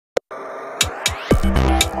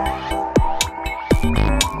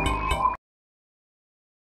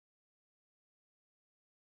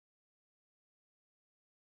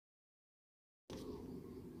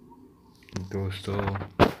दोस्तों,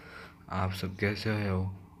 आप सब कैसे हो?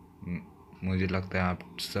 मुझे लगता है आप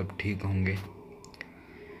सब ठीक होंगे।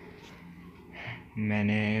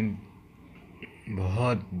 मैंने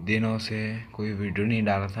बहुत दिनों से कोई वीडियो नहीं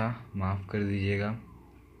डाला था, माफ़ कर दीजिएगा।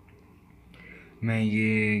 मैं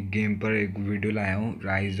ये गेम पर एक वीडियो लाया हूँ,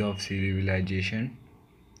 राइज ऑफ सिविलाइजेशन।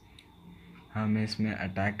 हमें इसमें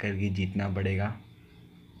अटैक करके जीतना पड़ेगा।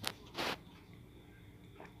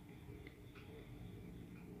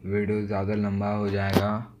 वीडियो ज़्यादा लंबा हो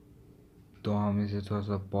जाएगा तो हम इसे थोड़ा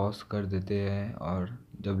सा पॉज कर देते हैं, और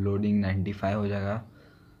जब लोडिंग 95 हो जाएगा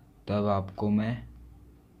तब आपको मैं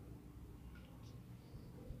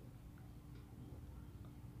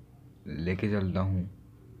लेके चलता हूँ।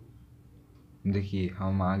 देखिए,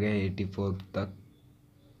 हम आ गए 84 तक,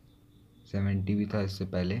 70 भी था इससे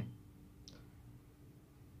पहले।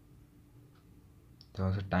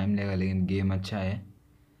 थोड़ा सा टाइम लगेगा लेकिन गेम अच्छा है।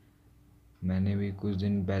 मैंने भी कुछ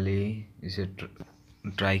दिन पहले ही इसे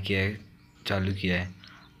ट्राई किया है, चालू किया है।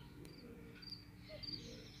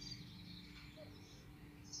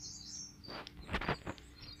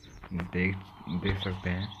 देख सकते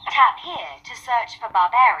हैं। Tap here to search for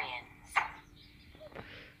barbarians.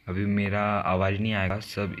 अभी मेरा आवाज नहीं आएगा,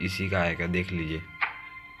 सब इसी का आएगा, देख लीजिए।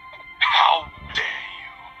 How dare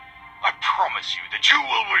you! I promise you that you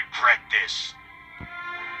will regret this.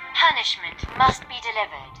 Punishment must be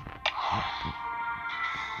delivered.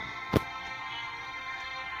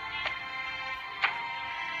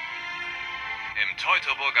 Im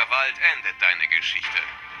Teutoburger Wald endet deine Geschichte.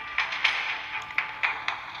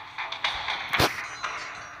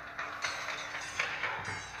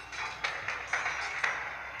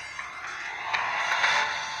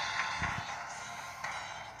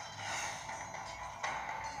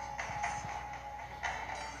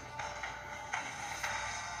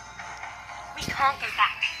 We can't go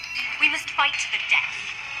back. We must fight to the death.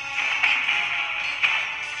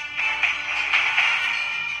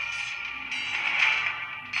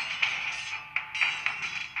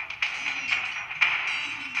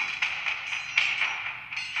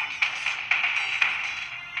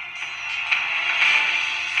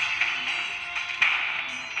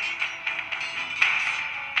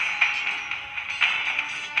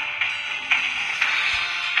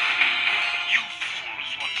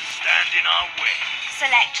 In our way.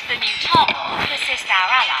 Select the new toggle to assist our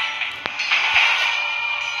ally.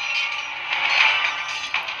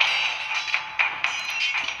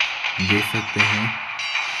 देख सकते हैं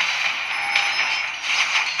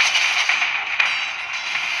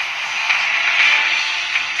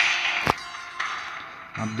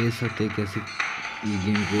आप देख सकते हैं कैसे ये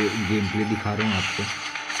game play दिखा रहे हैं आपको।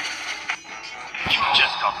 You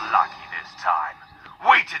just got lucky this time.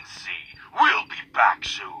 Wait and see. We'll be back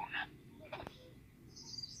soon.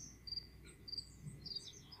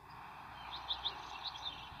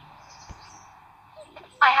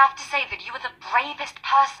 I have to say that you are the bravest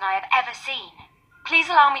person I have ever seen. Please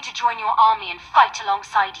allow me to join your army and fight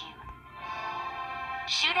alongside you.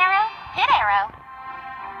 Shoot arrow, hit arrow.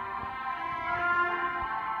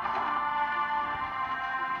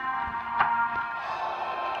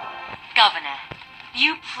 Governor,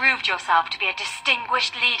 you proved yourself to be a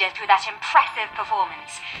distinguished leader through that impressive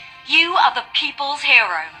performance. You are the people's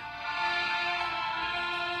hero.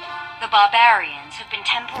 The barbarians have been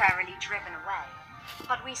temporarily driven away,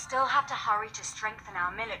 but we still have to hurry to strengthen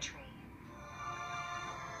our military.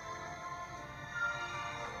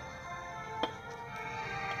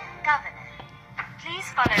 Governor, please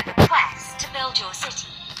follow the quest to build your city.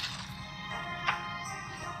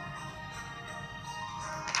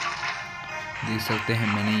 देख सकते हैं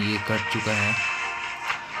मैंने ये कर चुका है,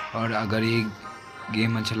 और अगर ये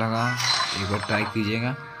गेम अच्छा लगा एक बार ट्राई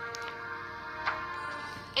कीजिएगा।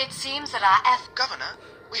 It seems that our Governor,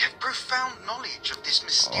 we have profound knowledge of this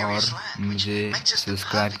mysterious और land, which मुझे makes us the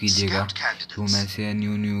subscribe perfect कीजिएगा, scout तो मैं candidates. ऐसे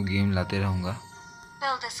न्यू गेम लाते रहूँगा।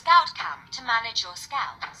 build a scout camp to manage your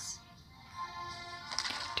scouts.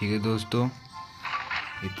 ठीक है दोस्तों,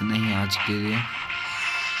 इतना ही आज के लिए।